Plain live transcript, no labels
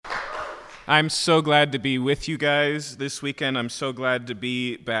I'm so glad to be with you guys this weekend. I'm so glad to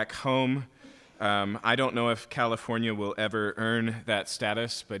be back home. I don't know if California will ever earn that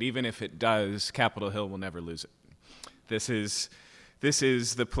status, but even if it does, Capitol Hill will never lose it. This is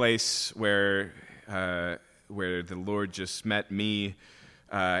the place where the Lord just met me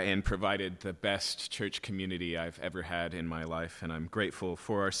and provided the best church community I've ever had in my life, and I'm grateful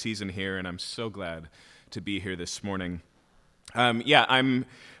for our season here, and I'm so glad to be here this morning. I'm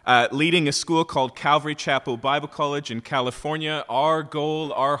leading a school called Calvary Chapel Bible College in California. Our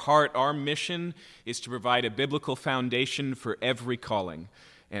goal, our heart, our mission is to provide a biblical foundation for every calling.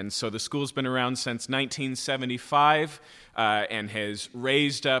 And so the school's been around since 1975 and has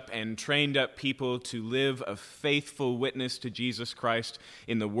raised up and trained up people to live a faithful witness to Jesus Christ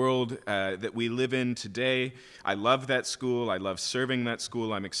in the world that we live in today. I love that school. I love serving that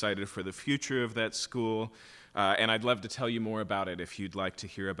school. I'm excited for the future of that school. And I'd love to tell you more about it if you'd like to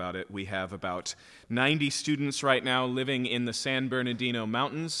hear about it. We have about 90 students right now living in the San Bernardino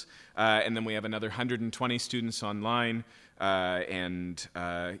Mountains, and then we have another 120 students online, that's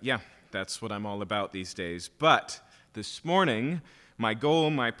what I'm all about these days. But this morning, my goal,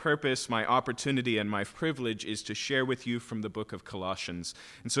 my purpose, my opportunity, and my privilege is to share with you from the book of Colossians.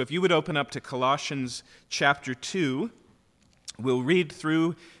 And so if you would open up to Colossians chapter 2, we'll read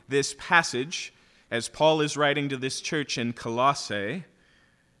through this passage as Paul is writing to this church in Colossae.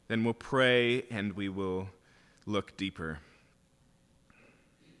 Then we'll pray and we will look deeper.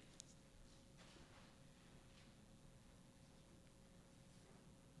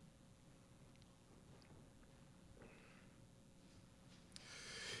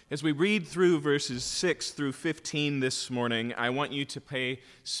 As we read through verses 6 through 15 this morning, I want you to pay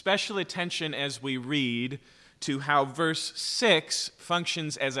special attention as we read to how verse 6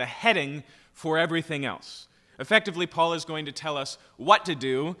 functions as a heading for everything else. Effectively, Paul is going to tell us what to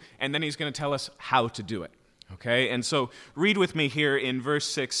do, and then he's going to tell us how to do it. Okay? And so read with me here in verse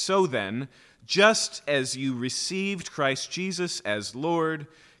 6. So then, just as you received Christ Jesus as Lord,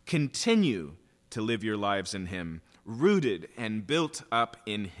 continue to live your lives in him, rooted and built up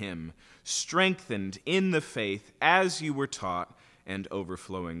in him, strengthened in the faith as you were taught, and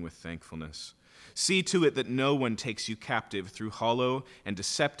overflowing with thankfulness. See to it that no one takes you captive through hollow and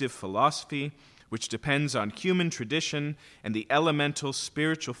deceptive philosophy, which depends on human tradition and the elemental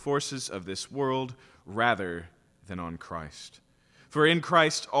spiritual forces of this world, rather than on Christ. For in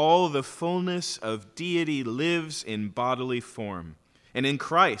Christ all the fullness of deity lives in bodily form, and in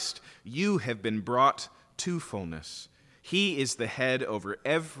Christ you have been brought to fullness. He is the head over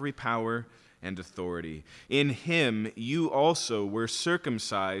every power and authority. In him you also were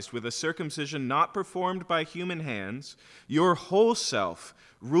circumcised with a circumcision not performed by human hands. Your whole self,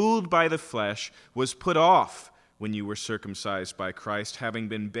 ruled by the flesh, was put off when you were circumcised by Christ, having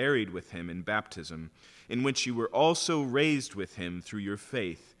been buried with him in baptism, in which you were also raised with him through your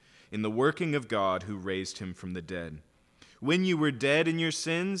faith in the working of God who raised him from the dead. When you were dead in your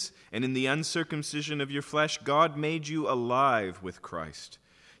sins and in the uncircumcision of your flesh, God made you alive with Christ.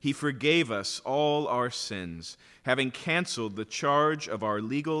 He forgave us all our sins, having canceled the charge of our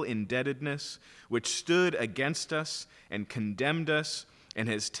legal indebtedness, which stood against us and condemned us, and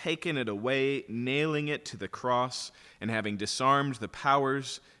has taken it away, nailing it to the cross, and having disarmed the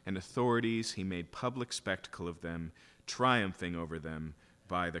powers and authorities, he made public spectacle of them, triumphing over them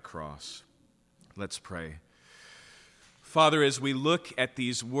by the cross. Let's pray. Father, as we look at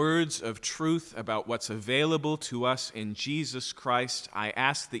these words of truth about what's available to us in Jesus Christ, I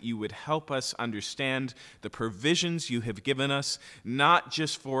ask that you would help us understand the provisions you have given us, not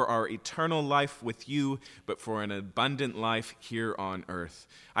just for our eternal life with you, but for an abundant life here on earth.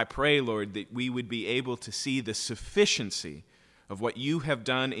 I pray, Lord, that we would be able to see the sufficiency of what you have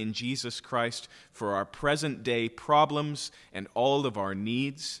done in Jesus Christ for our present day problems and all of our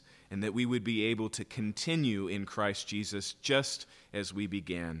needs, and that we would be able to continue in Christ Jesus just as we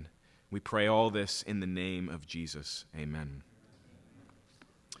began. We pray all this in the name of Jesus. Amen.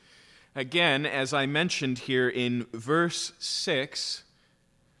 Again, as I mentioned here in verse 6,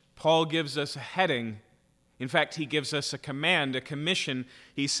 Paul gives us a heading. In fact, he gives us a command, a commission.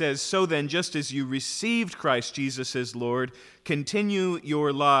 He says, so then, just as you received Christ Jesus as Lord, continue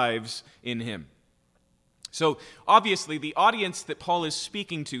your lives in him. So obviously, the audience that Paul is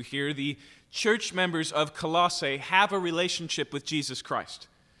speaking to here, the church members of Colossae, have a relationship with Jesus Christ.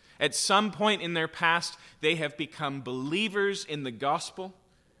 At some point in their past, they have become believers in the gospel.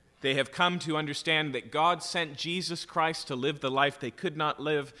 They have come to understand that God sent Jesus Christ to live the life they could not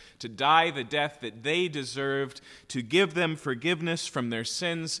live, to die the death that they deserved, to give them forgiveness from their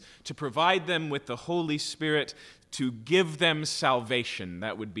sins, to provide them with the Holy Spirit, to give them salvation.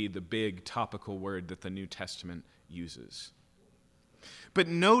 That would be the big topical word that the New Testament uses. But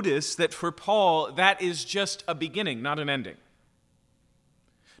notice that for Paul, that is just a beginning, not an ending.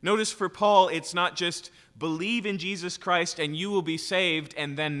 Notice for Paul, it's not just believe in Jesus Christ and you will be saved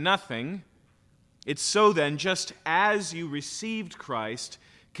and then nothing. It's so then, just as you received Christ,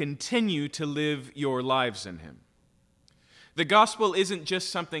 continue to live your lives in him. The gospel isn't just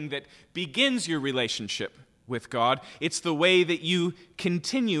something that begins your relationship with God. It's the way that you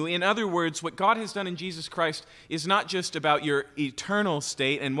continue. In other words, what God has done in Jesus Christ is not just about your eternal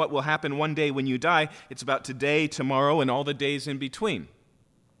state and what will happen one day when you die. It's about today, tomorrow, and all the days in between.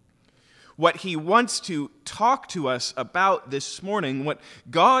 What he wants to talk to us about this morning, what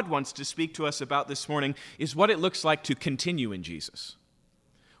God wants to speak to us about this morning, is what it looks like to continue in Jesus.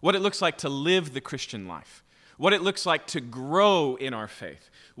 What it looks like to live the Christian life. What it looks like to grow in our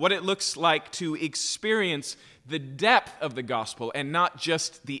faith. What it looks like to experience the depth of the gospel and not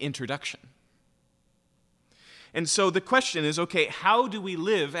just the introduction. And so the question is, okay, how do we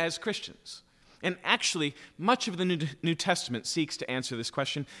live as Christians? And actually, much of the New Testament seeks to answer this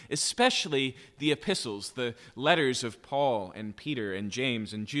question, especially the epistles, the letters of Paul and Peter and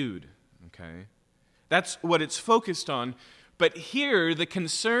James and Jude. Okay? That's what it's focused on. But here, the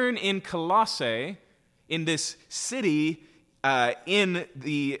concern in Colossae, in this city in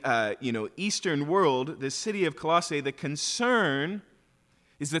the Eastern world, this city of Colossae, the concern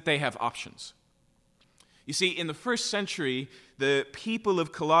is that they have options. You see, in the first century, the people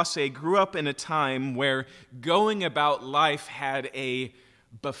of Colossae grew up in a time where going about life had a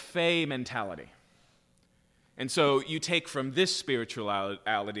buffet mentality. And so you take from this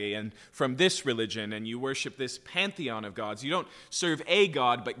spirituality and from this religion, and you worship this pantheon of gods. You don't serve a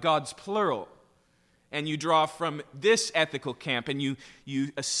god, but gods plural. And you draw from this ethical camp, and you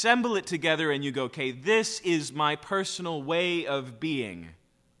assemble it together, and you go, okay, this is my personal way of being.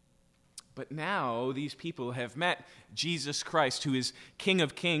 But now these people have met Jesus Christ, who is King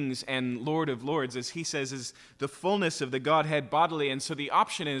of Kings and Lord of Lords, as he says, is the fullness of the Godhead bodily. And so the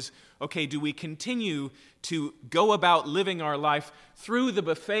option is, okay, do we continue to go about living our life through the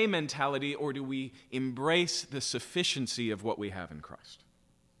buffet mentality, or do we embrace the sufficiency of what we have in Christ?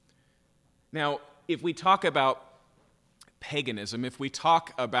 Now, if we talk about paganism, if we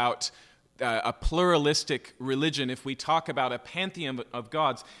talk about a pluralistic religion, if we talk about a pantheon of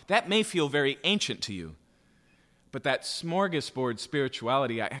gods, that may feel very ancient to you. But that smorgasbord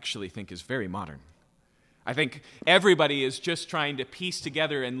spirituality, I actually think, is very modern. I think everybody is just trying to piece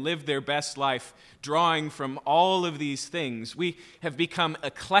together and live their best life, drawing from all of these things. We have become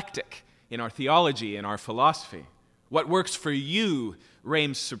eclectic in our theology and our philosophy. What works for you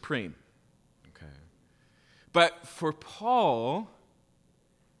reigns supreme. Okay. But for Paul,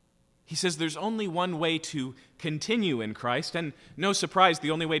 he says there's only one way to continue in Christ, and no surprise,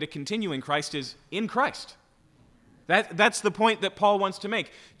 the only way to continue in Christ is in Christ. That's the point that Paul wants to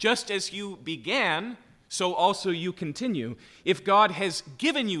make. Just as you began, so also you continue. If God has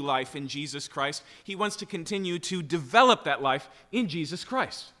given you life in Jesus Christ, he wants to continue to develop that life in Jesus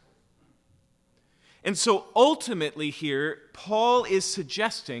Christ. And so ultimately here, Paul is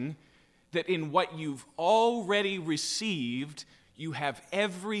suggesting that in what you've already received, you have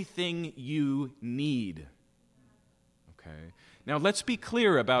everything you need. Okay. Now let's be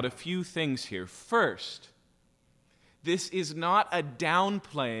clear about a few things here. First, this is not a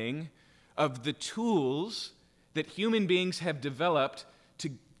downplaying of the tools that human beings have developed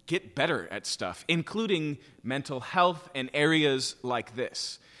to get better at stuff, including mental health and areas like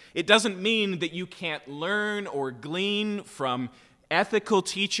this. It doesn't mean that you can't learn or glean from ethical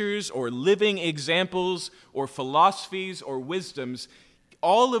teachers or living examples or philosophies or wisdoms.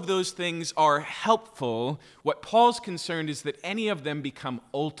 All of those things are helpful. What Paul's concerned is that any of them become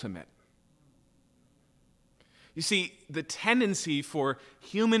ultimate. You see, the tendency for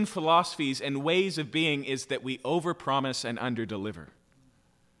human philosophies and ways of being is that we overpromise and underdeliver.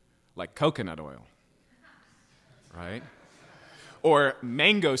 Like coconut oil, right? Or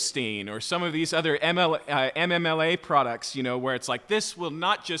mangosteen, or some of these other MMLA products, where it's like, this will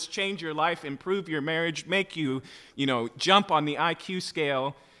not just change your life, improve your marriage, make you, jump on the IQ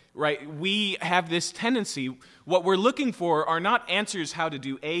scale, right? We have this tendency. What we're looking for are not answers how to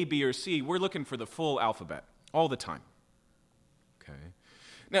do A, B, or C. We're looking for the full alphabet all the time. Okay.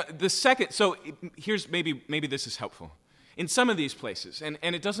 Now, the second, so here's maybe this is helpful. In some of these places, and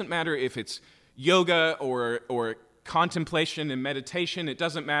it doesn't matter if it's yoga or contemplation and meditation. It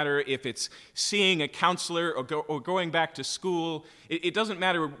doesn't matter if it's seeing a counselor or going back to school. It doesn't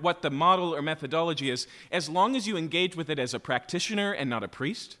matter what the model or methodology is, as long as you engage with it as a practitioner and not a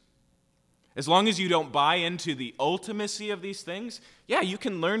priest, As long as you don't buy into the ultimacy of these things, yeah, you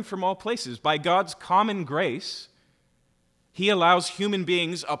can learn from all places. By God's common grace, He allows human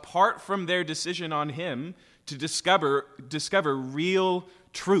beings, apart from their decision on Him, to discover real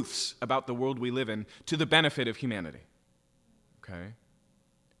truths about the world we live in to the benefit of humanity. Okay?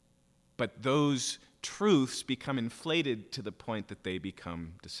 But those truths become inflated to the point that they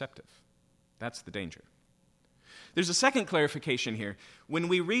become deceptive. That's the danger. There's a second clarification here. When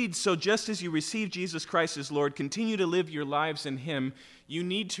we read, "So just as you receive Jesus Christ as Lord, continue to live your lives in Him," you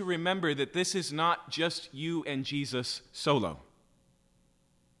need to remember that this is not just you and Jesus solo.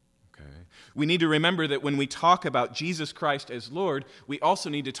 Okay? We need to remember that when we talk about Jesus Christ as Lord, we also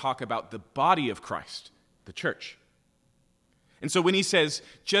need to talk about the body of Christ, the church. And so when he says,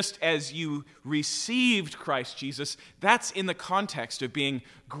 just as you received Christ Jesus, that's in the context of being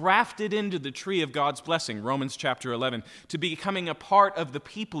grafted into the tree of God's blessing, Romans chapter 11, to becoming a part of the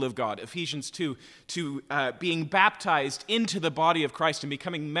people of God, Ephesians 2, to being baptized into the body of Christ and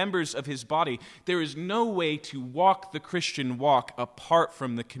becoming members of His body. There is no way to walk the Christian walk apart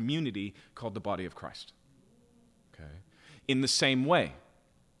from the community called the body of Christ. Okay? In the same way,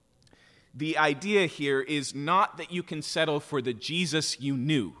 the idea here is not that you can settle for the Jesus you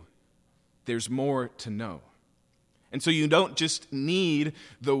knew. There's more to know. And so you don't just need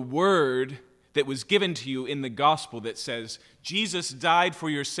the word that was given to you in the gospel that says, Jesus died for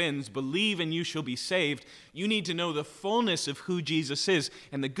your sins, believe and you shall be saved. You need to know the fullness of who Jesus is.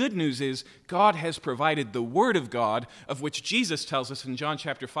 And the good news is God has provided the word of God, of which Jesus tells us in John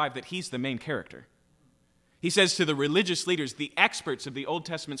chapter 5 that He's the main character. He says to the religious leaders, the experts of the Old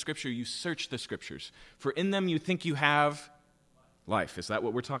Testament Scripture, you search the Scriptures, for in them you think you have life. Is that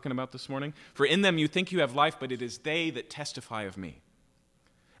what we're talking about this morning? For in them you think you have life, but it is they that testify of me.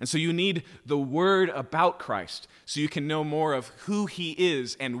 And so you need the word about Christ so you can know more of who He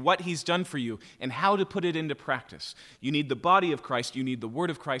is and what He's done for you and how to put it into practice. You need the body of Christ, you need the word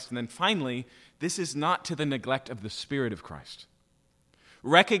of Christ, and then finally, this is not to the neglect of the Spirit of Christ.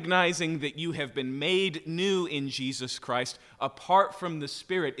 Recognizing that you have been made new in Jesus Christ apart from the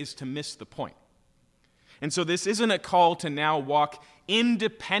Spirit is to miss the point. And so this isn't a call to now walk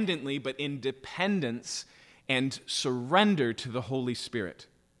independently, but in dependence and surrender to the Holy Spirit.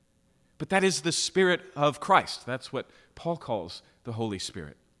 But that is the Spirit of Christ. That's what Paul calls the Holy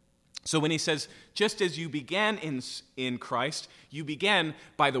Spirit. So when he says, just as you began in Christ, you began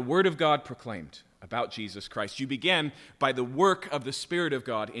by the Word of God proclaimed about Jesus Christ. You began by the work of the Spirit of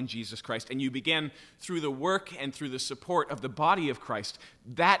God in Jesus Christ, and you began through the work and through the support of the body of Christ.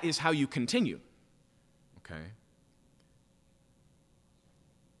 That is how you continue. Okay?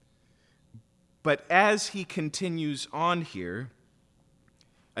 But as he continues on here,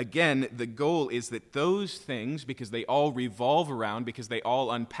 again, the goal is that those things, because they all revolve around, because they all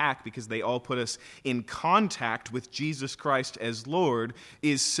unpack, because they all put us in contact with Jesus Christ as Lord,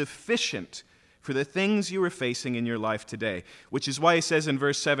 is sufficient for the things you are facing in your life today. Which is why he says in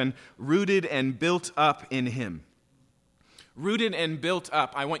verse 7, rooted and built up in Him. Rooted and built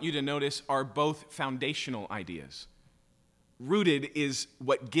up, I want you to notice, are both foundational ideas. Rooted is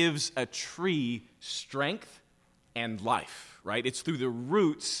what gives a tree strength and life, right? It's through the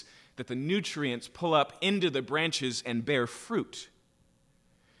roots that the nutrients pull up into the branches and bear fruit.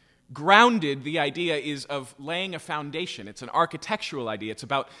 Grounded, the idea is of laying a foundation. It's an architectural idea. It's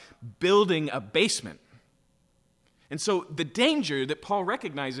about building a basement. And so the danger that Paul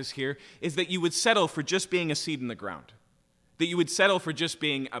recognizes here is that you would settle for just being a seed in the ground, that you would settle for just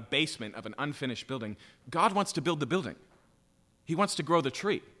being a basement of an unfinished building. God wants to build the building. He wants to grow the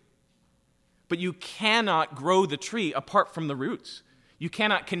tree. But you cannot grow the tree apart from the roots. You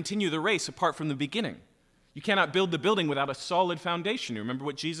cannot continue the race apart from the beginning. You cannot build the building without a solid foundation. You remember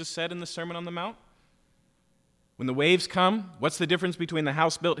what Jesus said in the Sermon on the Mount? When the waves come, what's the difference between the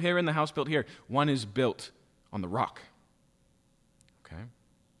house built here and the house built here? One is built on the rock. Okay?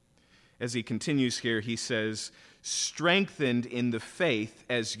 As he continues here, he says, strengthened in the faith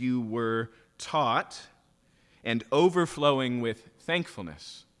as you were taught, and overflowing with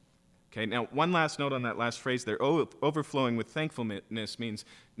thankfulness. Okay, now one last note on that last phrase there. Overflowing with thankfulness means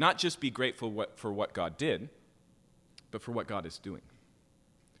not just be grateful for what God did, but for what God is doing.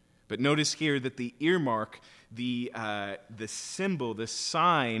 But notice here that the earmark, the symbol, the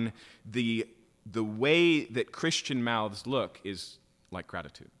sign, the way that Christian mouths look is like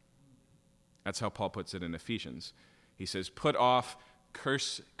gratitude. That's how Paul puts it in Ephesians. He says, put off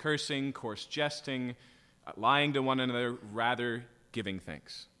cursing, coarse jesting, lying to one another, rather giving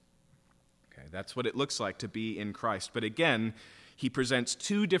thanks. Okay, that's what it looks like to be in Christ. But again, he presents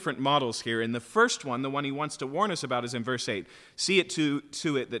two different models here. And the first one, the one he wants to warn us about, is in verse 8. See it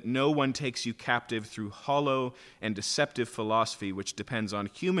to it that no one takes you captive through hollow and deceptive philosophy, which depends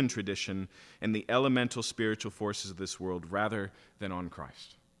on human tradition and the elemental spiritual forces of this world rather than on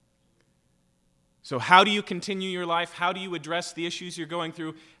Christ. So how do you continue your life? How do you address the issues you're going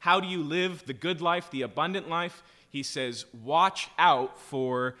through? How do you live the good life, the abundant life? He says, watch out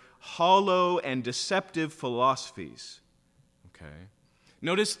for hollow and deceptive philosophies. Okay.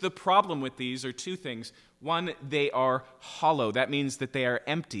 Notice the problem with these are two things. One, they are hollow. That means that they are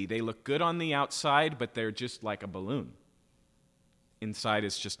empty. They look good on the outside, but they're just like a balloon. Inside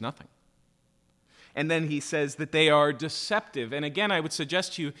is just nothing. And then he says that they are deceptive. And again, I would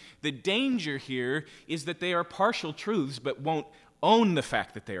suggest to you the danger here is that they are partial truths, but won't own the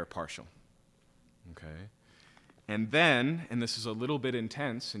fact that they are partial. Okay. And then, and this is a little bit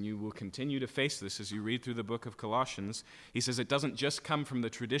intense, and you will continue to face this as you read through the book of Colossians, he says it doesn't just come from the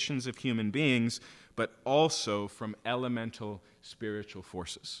traditions of human beings, but also from elemental spiritual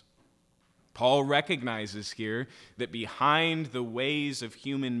forces. Paul recognizes here that behind the ways of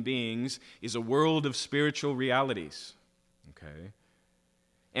human beings is a world of spiritual realities. Okay?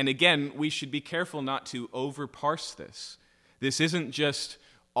 And again, we should be careful not to overparse this. This isn't just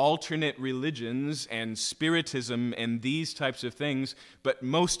alternate religions and spiritism and these types of things, but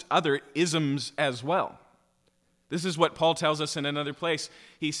most other isms as well. This is what Paul tells us in another place.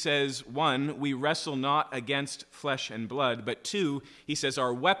 He says, 1, we wrestle not against flesh and blood, but 2, he says,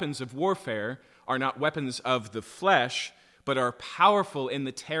 our weapons of warfare are not weapons of the flesh, but are powerful in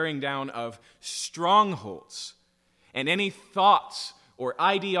the tearing down of strongholds and any thoughts or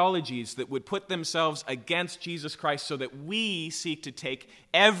ideologies that would put themselves against Jesus Christ so that we seek to take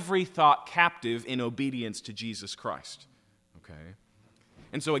every thought captive in obedience to Jesus Christ. Okay?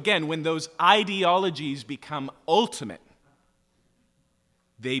 And so again, when those ideologies become ultimate,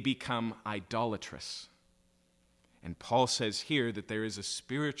 they become idolatrous. And Paul says here that there is a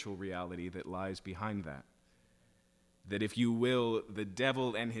spiritual reality that lies behind that. That if you will, the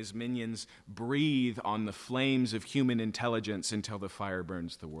devil and his minions breathe on the flames of human intelligence until the fire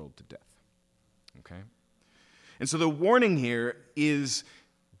burns the world to death. Okay? And so the warning here is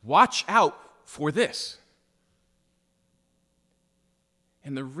watch out for this.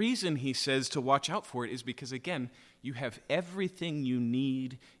 And the reason he says to watch out for it is because, again, you have everything you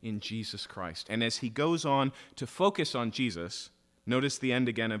need in Jesus Christ. And as he goes on to focus on Jesus, notice the end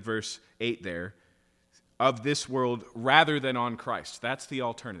again of verse 8 there, of this world rather than on Christ. That's the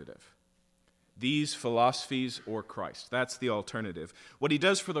alternative. These philosophies or Christ. That's the alternative. What he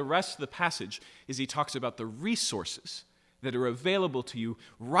does for the rest of the passage is he talks about the resources that are available to you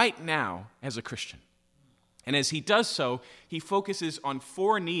right now as a Christian. And as he does so, he focuses on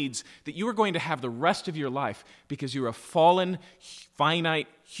 4 needs that you are going to have the rest of your life because you're a fallen, finite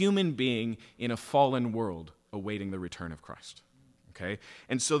human being in a fallen world awaiting the return of Christ. Okay?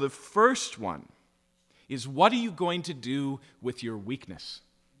 And so the first one is, what are you going to do with your weakness?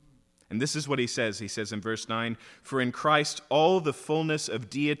 And this is what he says. He says in verse 9, for in Christ all the fullness of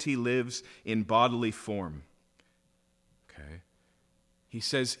deity lives in bodily form. Okay? He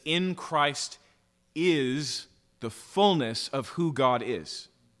says in Christ is the fullness of who God is.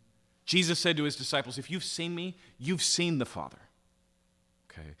 Jesus said to his disciples, if you've seen me, you've seen the Father.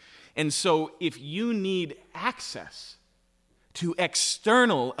 Okay? And so if you need access to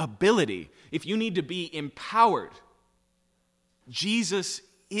external ability, if you need to be empowered, Jesus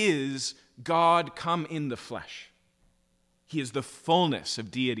is God come in the flesh. He is the fullness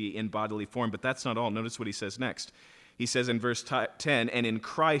of deity in bodily form, but that's not all. Notice what he says next. He says in verse 10, and in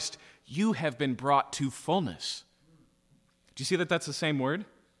Christ you have been brought to fullness. Do you see that that's the same word?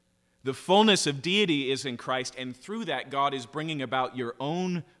 The fullness of deity is in Christ, and through that God is bringing about your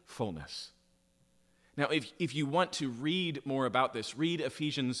own fullness. Now, if you want to read more about this, read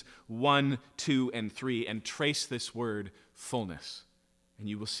Ephesians 1, 2, and 3 and trace this word fullness, and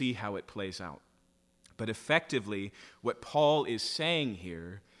you will see how it plays out. But effectively, what Paul is saying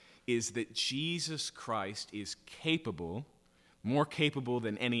here is that Jesus Christ is capable, more capable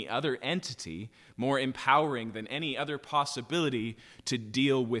than any other entity, more empowering than any other possibility to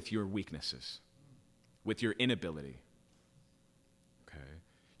deal with your weaknesses, with your inability. Okay?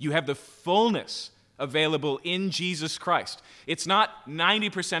 You have the fullness available in Jesus Christ. It's not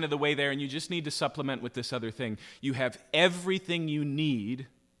 90% of the way there and you just need to supplement with this other thing. You have everything you need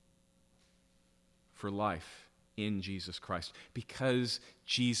for life in Jesus Christ because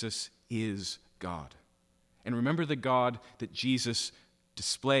Jesus is God. And remember the God that Jesus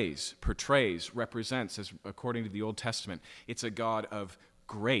displays, portrays, represents, as according to the Old Testament. It's a God of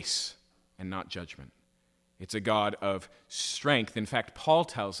grace and not judgment. It's a God of strength. In fact, Paul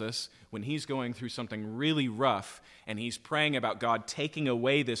tells us when he's going through something really rough and he's praying about God taking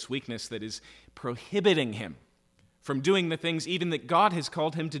away this weakness that is prohibiting him from doing the things even that God has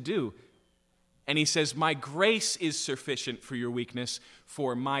called him to do. And he says, my grace is sufficient for your weakness,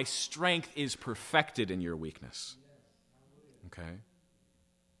 for my strength is perfected in your weakness. Okay?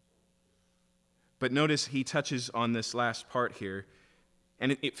 But notice he touches on this last part here,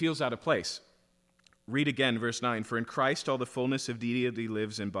 and it feels out of place. Read again, verse 9. For in Christ all the fullness of deity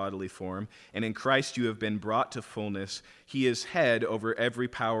lives in bodily form, and in Christ you have been brought to fullness. He is head over every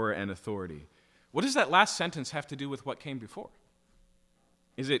power and authority. What does that last sentence have to do with what came before?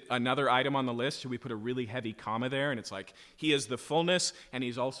 Is it another item on the list? Should we put a really heavy comma there? And it's like, he is the fullness and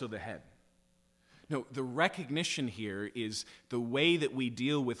he's also the head. No, the recognition here is the way that we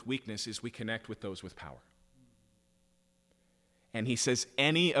deal with weakness is we connect with those with power. And he says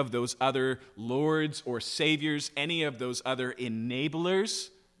any of those other lords or saviors, any of those other enablers,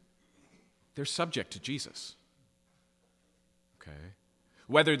 they're subject to Jesus. Okay?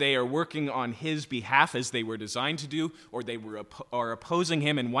 Whether they are working on his behalf as they were designed to do, or they are opposing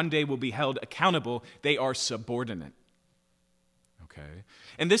him and one day will be held accountable, they are subordinate. Okay?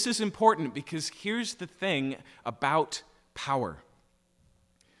 And this is important because here's the thing about power.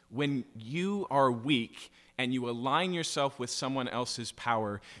 When you are weak and you align yourself with someone else's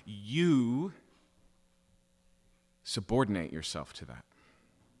power, you subordinate yourself to that.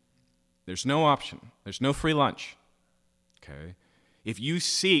 There's no option. There's no free lunch. Okay? If you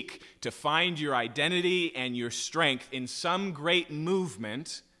seek to find your identity and your strength in some great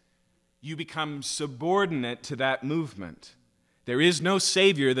movement, you become subordinate to that movement. There is no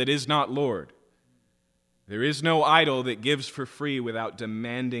Savior that is not Lord. There is no idol that gives for free without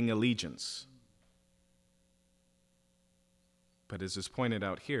demanding allegiance. But as is pointed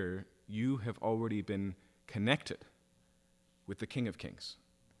out here, you have already been connected with the King of Kings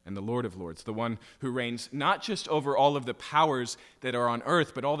and the Lord of Lords, the one who reigns not just over all of the powers that are on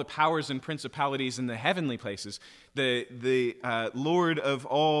earth, but all the powers and principalities in the heavenly places, the Lord of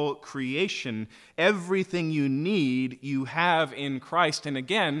all creation. Everything you need, you have in Christ. And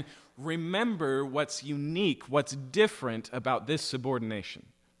again, remember what's unique, what's different about this subordination.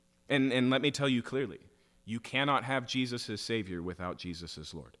 And let me tell you clearly, you cannot have Jesus as Savior without Jesus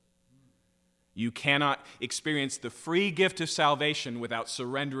as Lord. You cannot experience the free gift of salvation without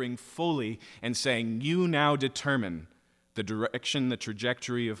surrendering fully and saying, you now determine the direction, the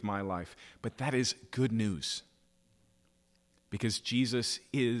trajectory of my life. But that is good news. Because Jesus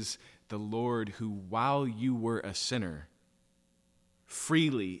is the Lord who, while you were a sinner,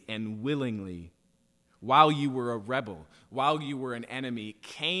 freely and willingly, while you were a rebel, while you were an enemy,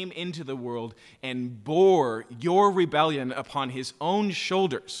 came into the world and bore your rebellion upon his own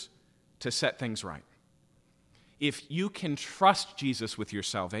shoulders to set things right. If you can trust Jesus with your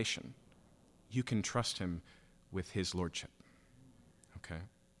salvation, you can trust him with his lordship. Okay?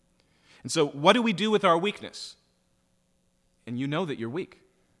 And so what do we do with our weakness? And you know that you're weak.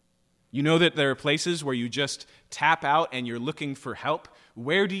 You know that there are places where you just tap out and you're looking for help.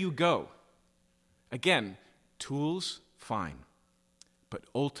 Where do you go? Again, tools, fine. But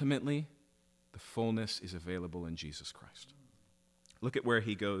ultimately, the fullness is available in Jesus Christ. Look at where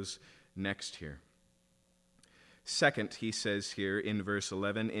he goes next here. Second, he says here in verse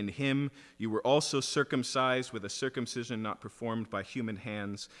 11, in him you were also circumcised with a circumcision not performed by human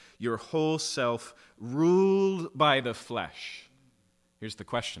hands, your whole self ruled by the flesh. Here's the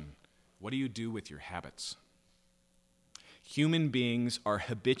question. What do you do with your habits? Human beings are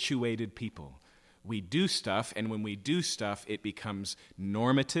habituated people. We do stuff, and when we do stuff, it becomes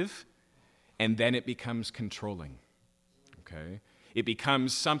normative, and then it becomes controlling. Okay? It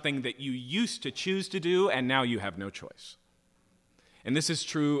becomes something that you used to choose to do, and now you have no choice. And this is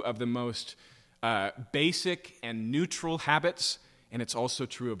true of the most basic and neutral habits, and it's also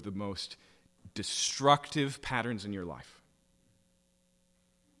true of the most destructive patterns in your life.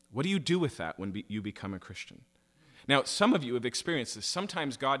 What do you do with that when you become a Christian? Now, some of you have experienced this.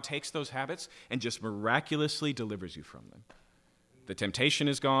 Sometimes God takes those habits and just miraculously delivers you from them. The temptation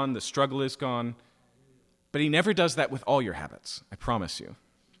is gone, the struggle is gone, but he never does that with all your habits, I promise you.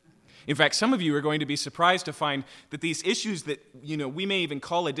 In fact, some of you are going to be surprised to find that these issues that, we may even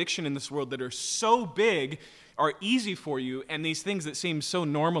call addiction in this world that are so big are easy for you, and these things that seem so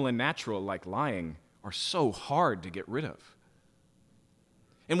normal and natural, like lying, are so hard to get rid of.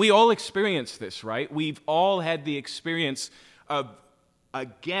 And we all experience this, right? We've all had the experience of,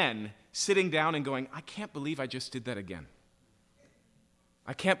 again, sitting down and going, I can't believe I just did that again.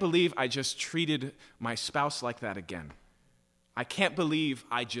 I can't believe I just treated my spouse like that again. I can't believe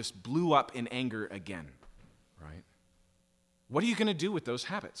I just blew up in anger again. What are you going to do with those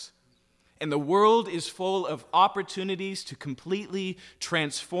habits? And the world is full of opportunities to completely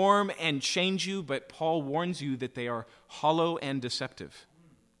transform and change you, but Paul warns you that they are hollow and deceptive.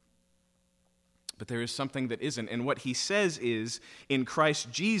 But there is something that isn't. And what he says is, in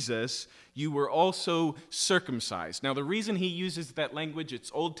Christ Jesus, you were also circumcised. Now, the reason he uses that language,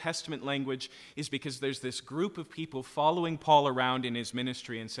 it's Old Testament language, is because there's this group of people following Paul around in his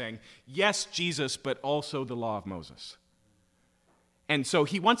ministry and saying, yes, Jesus, but also the law of Moses. And so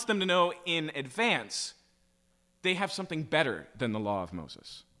he wants them to know in advance they have something better than the law of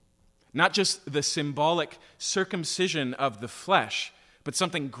Moses. Not just the symbolic circumcision of the flesh, but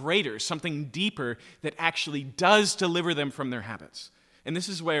something greater, something deeper that actually does deliver them from their habits. And this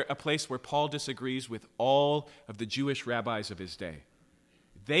is a place where Paul disagrees with all of the Jewish rabbis of his day.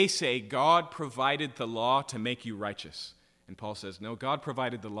 They say God provided the law to make you righteous. And Paul says, no, God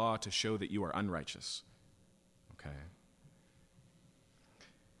provided the law to show that you are unrighteous. Okay.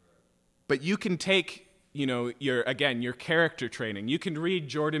 But you can take, your character training. You can read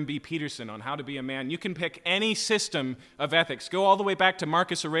Jordan B. Peterson on how to be a man. You can pick any system of ethics. Go all the way back to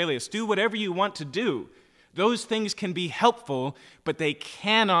Marcus Aurelius. Do whatever you want to do. Those things can be helpful, but they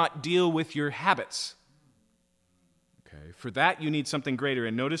cannot deal with your habits. Okay. For that, you need something greater.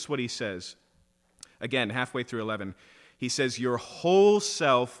 And notice what he says. Again, halfway through 11. He says, your whole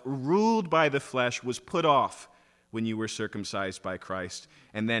self, ruled by the flesh, was put off when you were circumcised by Christ.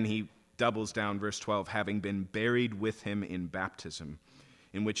 And then he doubles down, verse 12, having been buried with him in baptism,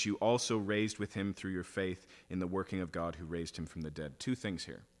 in which you also raised with him through your faith in the working of God who raised him from the dead. Two things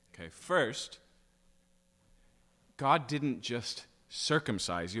here. Okay, first, God didn't just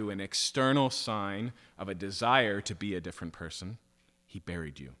circumcise you, an external sign of a desire to be a different person. He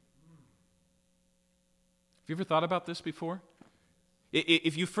buried you. Have you ever thought about this before?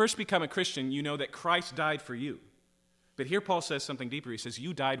 If you first become a Christian, you know that Christ died for you. But here Paul says something deeper. He says,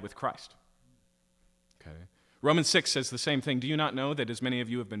 you died with Christ. Okay. Romans 6 says the same thing. Do you not know that as many of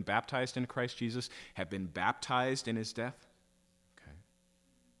you have been baptized in Christ Jesus, have been baptized in his death? Okay.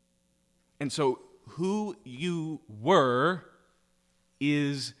 And so who you were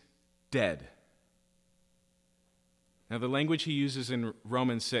is dead. Now the language he uses in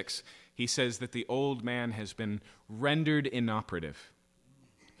Romans 6, he says that the old man has been rendered inoperative.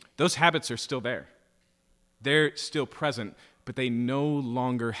 Those habits are still there. They're still present, but they no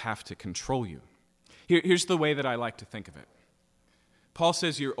longer have to control you. Here's the way that I like to think of it. Paul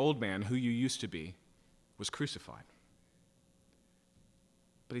says your old man, who you used to be, was crucified.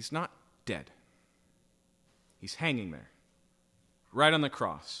 But he's not dead. He's hanging there, right on the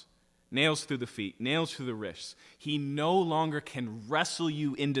cross. Nails through the feet, nails through the wrists. He no longer can wrestle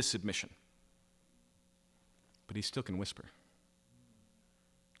you into submission. But he still can whisper.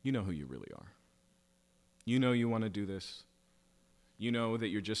 You know who you really are. You know you want to do this. You know that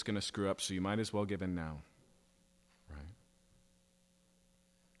you're just going to screw up, so you might as well give in now. Right?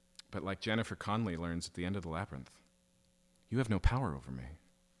 But like Jennifer Connelly learns at the end of The Labyrinth, you have no power over me.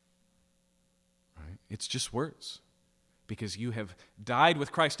 Right? It's just words. Because you have died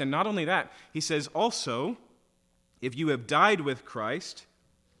with Christ. And not only that, he says also, if you have died with Christ,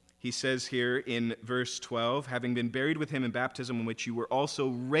 he says here in verse 12, having been buried with him in baptism, in which you were also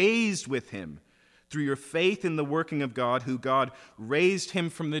raised with him, through your faith in the working of God, who God raised him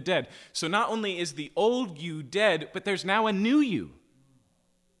from the dead. So not only is the old you dead, but there's now a new you.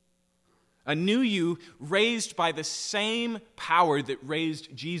 A new you raised by the same power that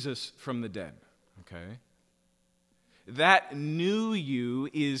raised Jesus from the dead. Okay? That new you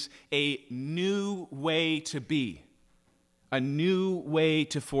is a new way to be. A new way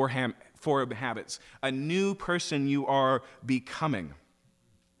to form habits. A new person you are becoming.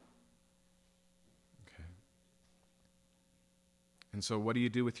 And so what do you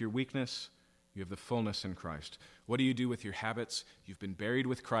do with your weakness? You have the fullness in Christ. What do you do with your habits? You've been buried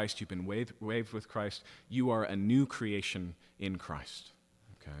with Christ. You've been waived with Christ. You are a new creation in Christ.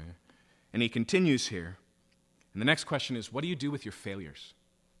 Okay? And he continues here. And the next question is, what do you do with your failures?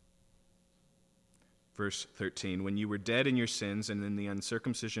 Verse 13, when you were dead in your sins and in the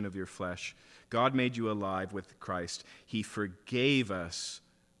uncircumcision of your flesh, God made you alive with Christ. He forgave us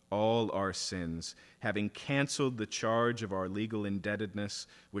all our sins, having canceled the charge of our legal indebtedness,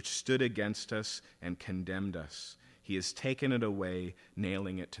 which stood against us and condemned us. He has taken it away,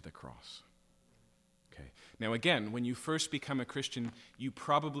 nailing it to the cross. Okay. Now again, when you first become a Christian, you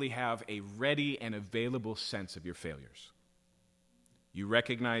probably have a ready and available sense of your failures. You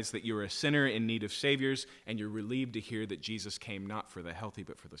recognize that you're a sinner in need of saviors, and you're relieved to hear that Jesus came not for the healthy,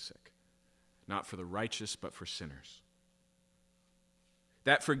 but for the sick. Not for the righteous, but for sinners.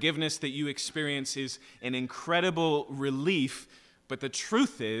 That forgiveness that you experience is an incredible relief, but the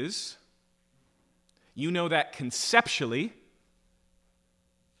truth is, you know that conceptually,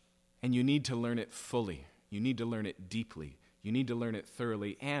 and you need to learn it fully. You need to learn it deeply. You need to learn it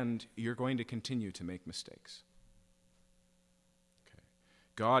thoroughly, and you're going to continue to make mistakes. Okay.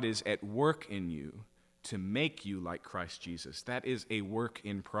 God is at work in you to make you like Christ Jesus. That is a work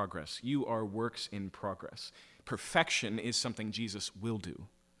in progress. You are works in progress. Perfection is something Jesus will do,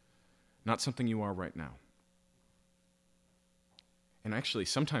 not something you are right now. And actually,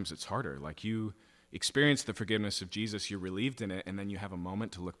 sometimes it's harder. Like you experience the forgiveness of Jesus, you're relieved in it, and then you have a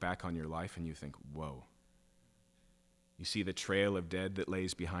moment to look back on your life and you think, whoa. You see the trail of dead that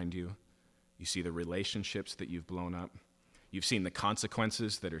lays behind you. You see the relationships that you've blown up. You've seen the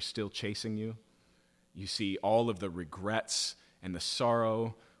consequences that are still chasing you. You see all of the regrets and the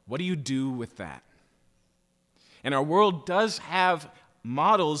sorrow. What do you do with that? And our world does have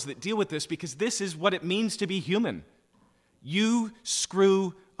models that deal with this because this is what it means to be human. You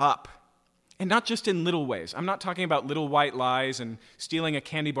screw up. And not just in little ways. I'm not talking about little white lies and stealing a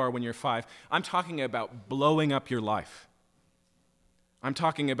candy bar when you're 5. I'm talking about blowing up your life. I'm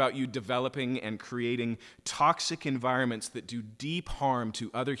talking about you developing and creating toxic environments that do deep harm to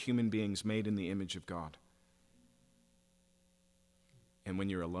other human beings made in the image of God. And when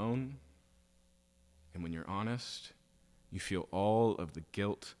you're alone, and when you're honest, you feel all of the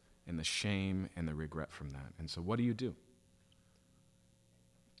guilt and the shame and the regret from that. And so what do?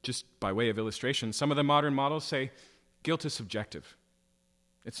 Just by way of illustration, some of the modern models say guilt is subjective.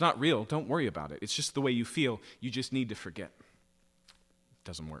 It's not real. Don't worry about it. It's just the way you feel. You just need to forget. It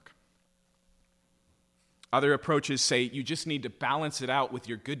doesn't work. Other approaches say you just need to balance it out with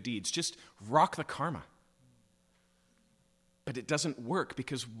your good deeds. Just rock the karma. But it doesn't work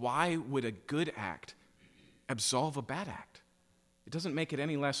because why would a good act absolve a bad act? It doesn't make it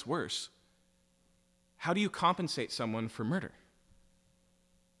any less worse. How do you compensate someone for murder?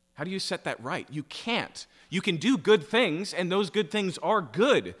 How do you set that right? You can't. You can do good things, and those good things are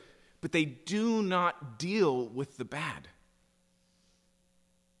good, but they do not deal with the bad.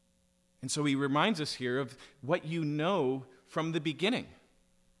 And so he reminds us here of what you know from the beginning,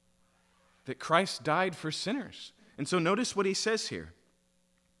 that Christ died for sinners. And so notice what he says here.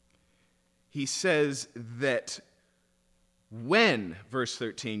 He says that when, verse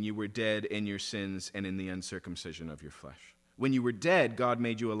 13, you were dead in your sins and in the uncircumcision of your flesh. When you were dead, God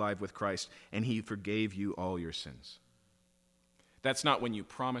made you alive with Christ, and he forgave you all your sins. That's not when you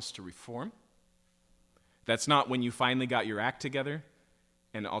promised to reform. That's not when you finally got your act together.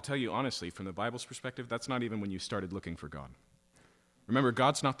 And I'll tell you honestly, from the Bible's perspective, that's not even when you started looking for God. Remember,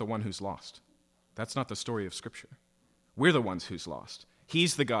 God's not the one who's lost. That's not the story of Scripture. We're the ones who's lost.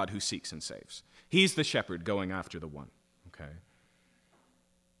 He's the God who seeks and saves. He's the shepherd going after the one. Okay?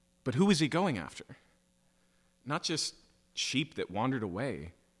 But who is he going after? Not just sheep that wandered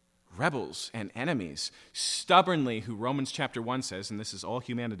away, rebels and enemies, stubbornly, who Romans chapter 1 says, and this is all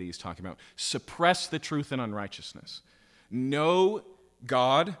humanity is talking about, suppress the truth in unrighteousness. Know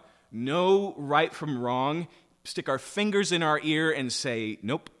God, know right from wrong, stick our fingers in our ear and say,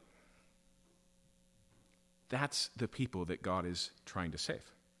 nope. That's the people that God is trying to save.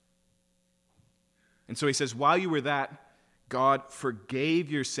 And so he says, while you were that, God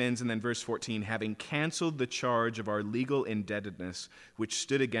forgave your sins, and then verse 14, having canceled the charge of our legal indebtedness, which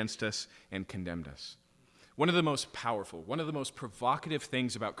stood against us and condemned us. One of the most powerful, one of the most provocative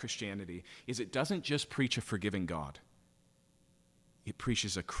things about Christianity is it doesn't just preach a forgiving God. It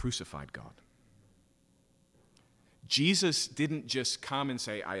preaches a crucified God. Jesus didn't just come and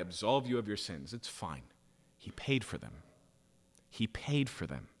say, I absolve you of your sins. It's fine. He paid for them. He paid for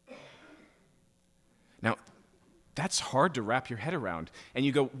them. Now, that's hard to wrap your head around. And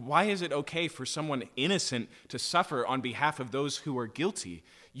you go, why is it okay for someone innocent to suffer on behalf of those who are guilty?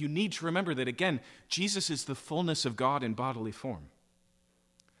 You need to remember that, again, Jesus is the fullness of God in bodily form.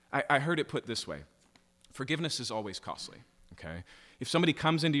 I heard it put this way. Forgiveness is always costly, okay? If somebody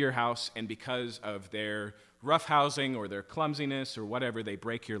comes into your house and because of their roughhousing or their clumsiness or whatever, they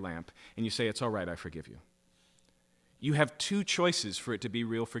break your lamp, and you say, it's all right, I forgive you. You have two choices for it to be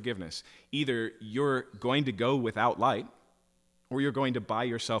real forgiveness. Either you're going to go without light, or you're going to buy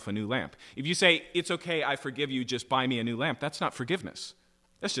yourself a new lamp. If you say, it's okay, I forgive you, just buy me a new lamp, that's not forgiveness.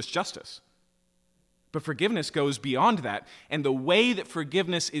 That's just justice. But forgiveness goes beyond that, and the way that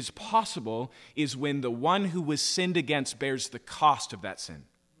forgiveness is possible is when the one who was sinned against bears the cost of that sin.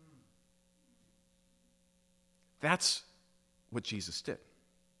 That's what Jesus did.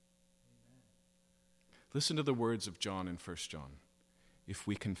 Listen to the words of John in 1 John. If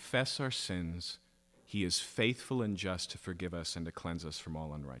we confess our sins, He is faithful and just to forgive us and to cleanse us from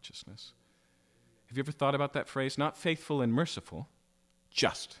all unrighteousness. Have you ever thought about that phrase? Not faithful and merciful,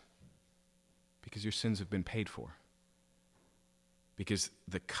 just. Because your sins have been paid for. Because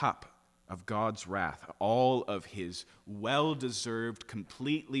the cup of God's wrath, all of his well-deserved,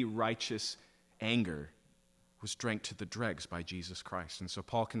 completely righteous anger, was drank to the dregs by Jesus Christ. And so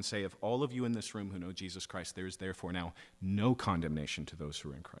Paul can say, of all of you in this room who know Jesus Christ, there is therefore now no condemnation to those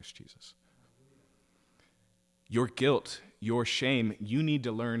who are in Christ Jesus. Your guilt, your shame, you need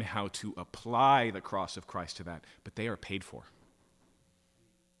to learn how to apply the cross of Christ to that, but they are paid for.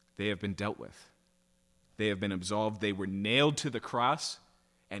 They have been dealt with. They have been absolved. They were nailed to the cross,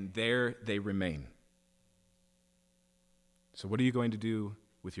 and there they remain. So what are you going to do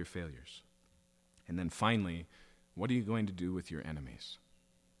with your failures? And then finally, what are you going to do with your enemies?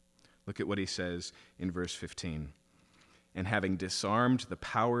 Look at what he says in verse 15. And having disarmed the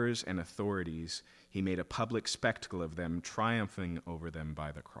powers and authorities, he made a public spectacle of them, triumphing over them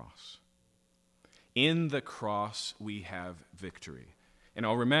by the cross. In the cross, we have victory. And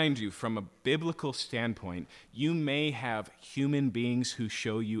I'll remind you, from a biblical standpoint, you may have human beings who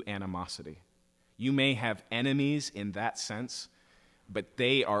show you animosity. You may have enemies in that sense, but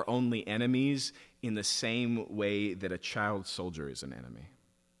they are only enemies in the same way that a child soldier is an enemy.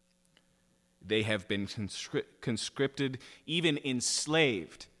 They have been conscripted, even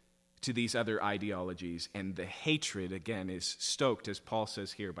enslaved to these other ideologies, and the hatred, again, is stoked, as Paul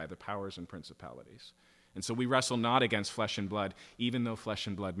says here, by the powers and principalities. And so we wrestle not against flesh and blood, even though flesh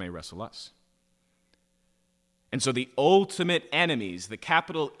and blood may wrestle us. And so the ultimate enemies, the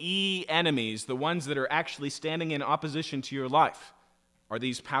capital E enemies, the ones that are actually standing in opposition to your life, are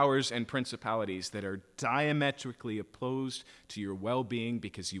these powers and principalities that are diametrically opposed to your well-being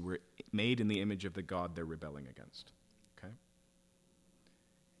because you were made in the image of the God they're rebelling against. Okay?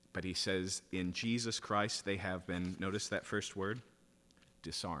 But he says, in Jesus Christ, they have been, notice that first word,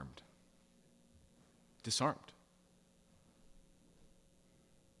 disarmed. Disarmed.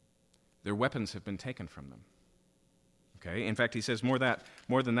 Their weapons have been taken from them. Okay? In fact, he says more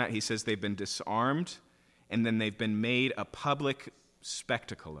than that, he says they've been disarmed, and then they've been made a public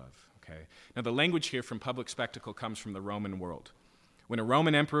spectacle of. Okay? Now, the language here from public spectacle comes from the Roman world. When a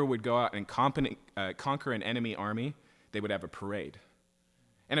Roman emperor would go out and conquer an enemy army, they would have a parade.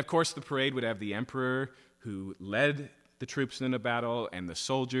 And of course, the parade would have the emperor who led the troops in a battle and the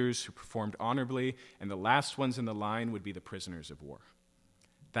soldiers who performed honorably, and the last ones in the line would be the prisoners of war.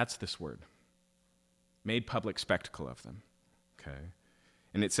 That's this word. Made public spectacle of them. Okay?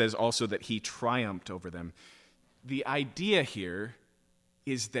 And it says also that he triumphed over them. The idea here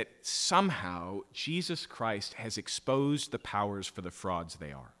is that somehow Jesus Christ has exposed the powers for the frauds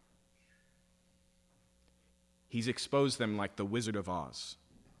they are. He's exposed them like the Wizard of Oz.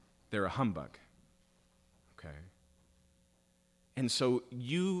 They're a humbug. Okay? And so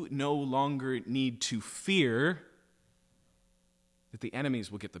you no longer need to fear that the enemies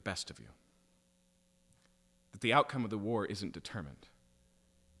will get the best of you. That the outcome of the war isn't determined.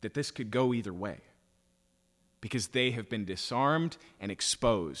 That this could go either way. Because they have been disarmed and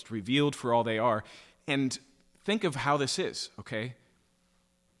exposed, revealed for all they are. And think of how this is, okay?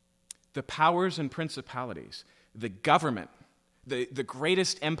 The powers and principalities, the government, the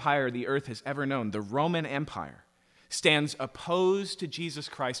greatest empire the earth has ever known, the Roman Empire, stands opposed to Jesus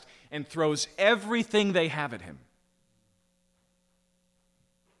Christ and throws everything they have at him.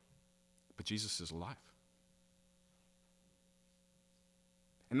 But Jesus is alive.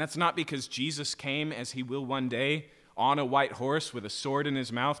 And that's not because Jesus came, as he will one day, on a white horse with a sword in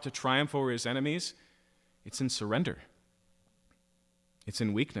his mouth to triumph over his enemies. It's in surrender. It's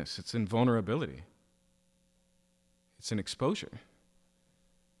in weakness. It's in vulnerability. It's in exposure.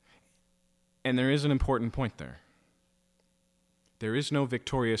 And there is an important point there. There is no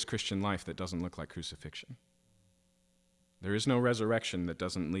victorious Christian life that doesn't look like crucifixion. There is no resurrection that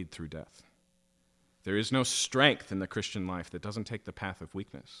doesn't lead through death. There is no strength in the Christian life that doesn't take the path of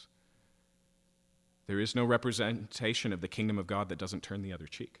weakness. There is no representation of the kingdom of God that doesn't turn the other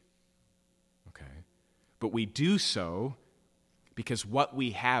cheek. Okay? But we do so because what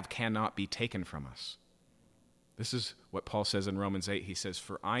we have cannot be taken from us. This is what Paul says in Romans 8. He says,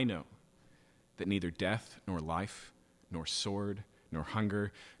 "For I know that neither death nor life, nor sword, nor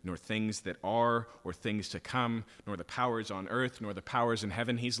hunger, nor things that are or things to come, nor the powers on earth, nor the powers in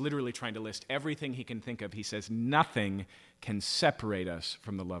heaven." He's literally trying to list everything he can think of. He says, nothing can separate us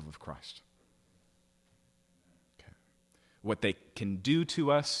from the love of Christ. Okay. What they can do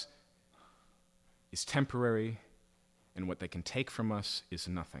to us is temporary, and what they can take from us is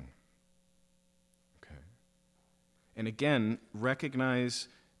nothing. Okay. And again, recognize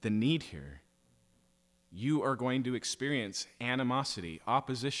the need here. you are going to experience animosity,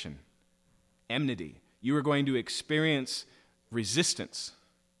 opposition, enmity. You are going to experience resistance.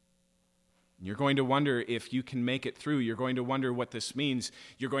 You're going to wonder if you can make it through. You're going to wonder what this means.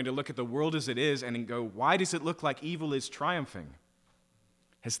 You're going to look at the world as it is and go, why does it look like evil is triumphing?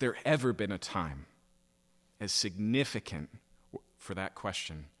 Has there ever been a time as significant for that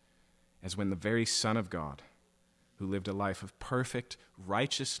question as when the very Son of God, who lived a life of perfect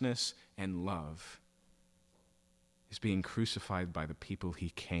righteousness and love, is being crucified by the people he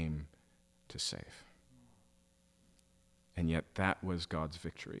came to save? And yet that was God's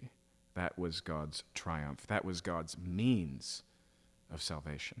victory. That was God's triumph. That was God's means of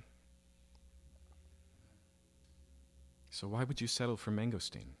salvation. So why would you settle for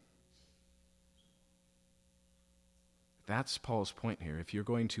mangosteen? That's Paul's point here. If you're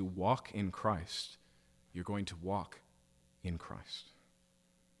going to walk in Christ, you're going to walk in Christ.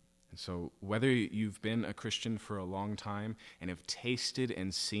 And so whether you've been a Christian for a long time and have tasted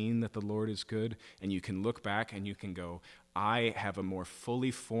and seen that the Lord is good, and you can look back and you can go, I have a more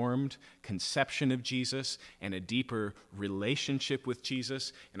fully formed conception of Jesus and a deeper relationship with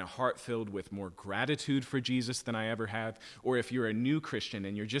Jesus and a heart filled with more gratitude for Jesus than I ever have. Or if you're a new Christian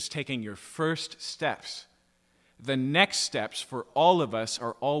and you're just taking your first steps, the next steps for all of us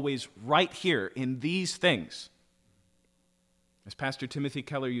are always right here in these things. As Pastor Timothy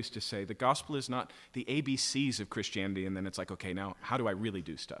Keller used to say, the gospel is not the ABCs of Christianity, and then it's like, okay, now how do I really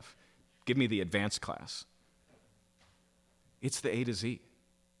do stuff? Give me the advanced class. It's the A to Z.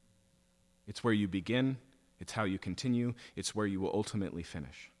 It's where you begin, it's how you continue, it's where you will ultimately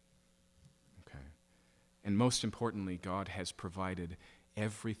finish. Okay. And most importantly, God has provided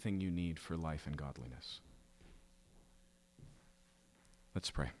everything you need for life and godliness. Let's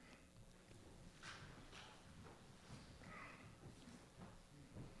pray.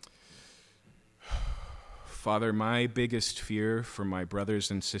 Father, my biggest fear for my brothers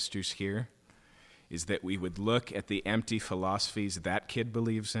and sisters here is that we would look at the empty philosophies that kid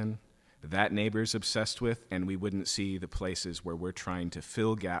believes in, that neighbor's obsessed with, and we wouldn't see the places where we're trying to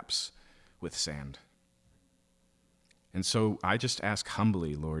fill gaps with sand. And so I just ask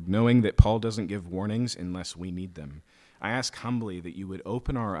humbly, Lord, knowing that Paul doesn't give warnings unless we need them, I ask humbly that you would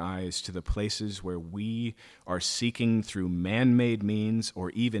open our eyes to the places where we are seeking through man-made means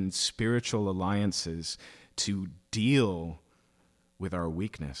or even spiritual alliances to deal with our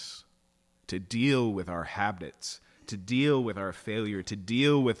weakness, to deal with our habits, to deal with our failure, to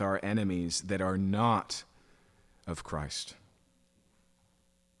deal with our enemies that are not of Christ.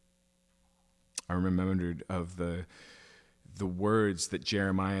 I remembered of the words that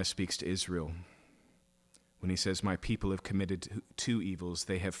Jeremiah speaks to Israel when he says, my people have committed two evils.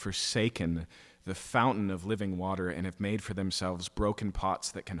 They have forsaken the fountain of living water and have made for themselves broken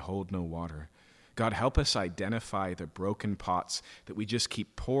pots that can hold no water. God, help us identify the broken pots that we just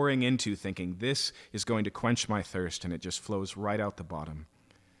keep pouring into thinking this is going to quench my thirst, and it just flows right out the bottom.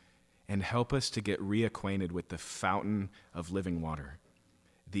 And help us to get reacquainted with the fountain of living water,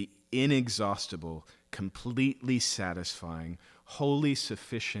 the inexhaustible, completely satisfying, wholly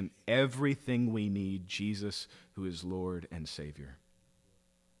sufficient, everything we need, Jesus, who is Lord and Savior.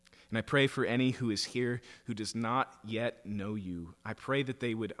 And I pray for any who is here who does not yet know you. I pray that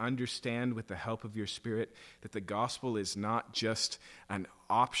they would understand with the help of your Spirit that the gospel is not just an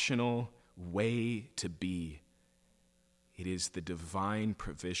optional way to be. It is the divine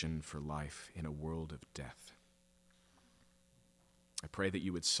provision for life in a world of death. I pray that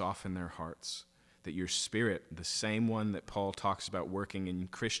you would soften their hearts, that your Spirit, the same one that Paul talks about working in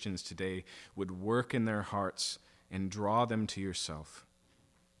Christians today, would work in their hearts and draw them to yourself.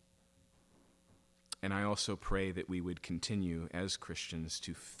 And I also pray that we would continue as Christians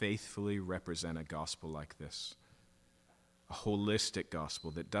to faithfully represent a gospel like this, a holistic gospel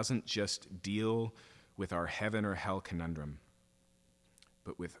that doesn't just deal with our heaven or hell conundrum,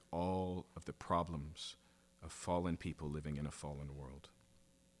 but with all of the problems of fallen people living in a fallen world.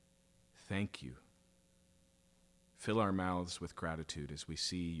 Thank you. Fill our mouths with gratitude as we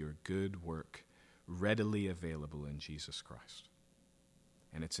see your good work readily available in Jesus Christ.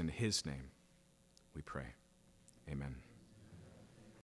 And it's in his name we pray. Amen.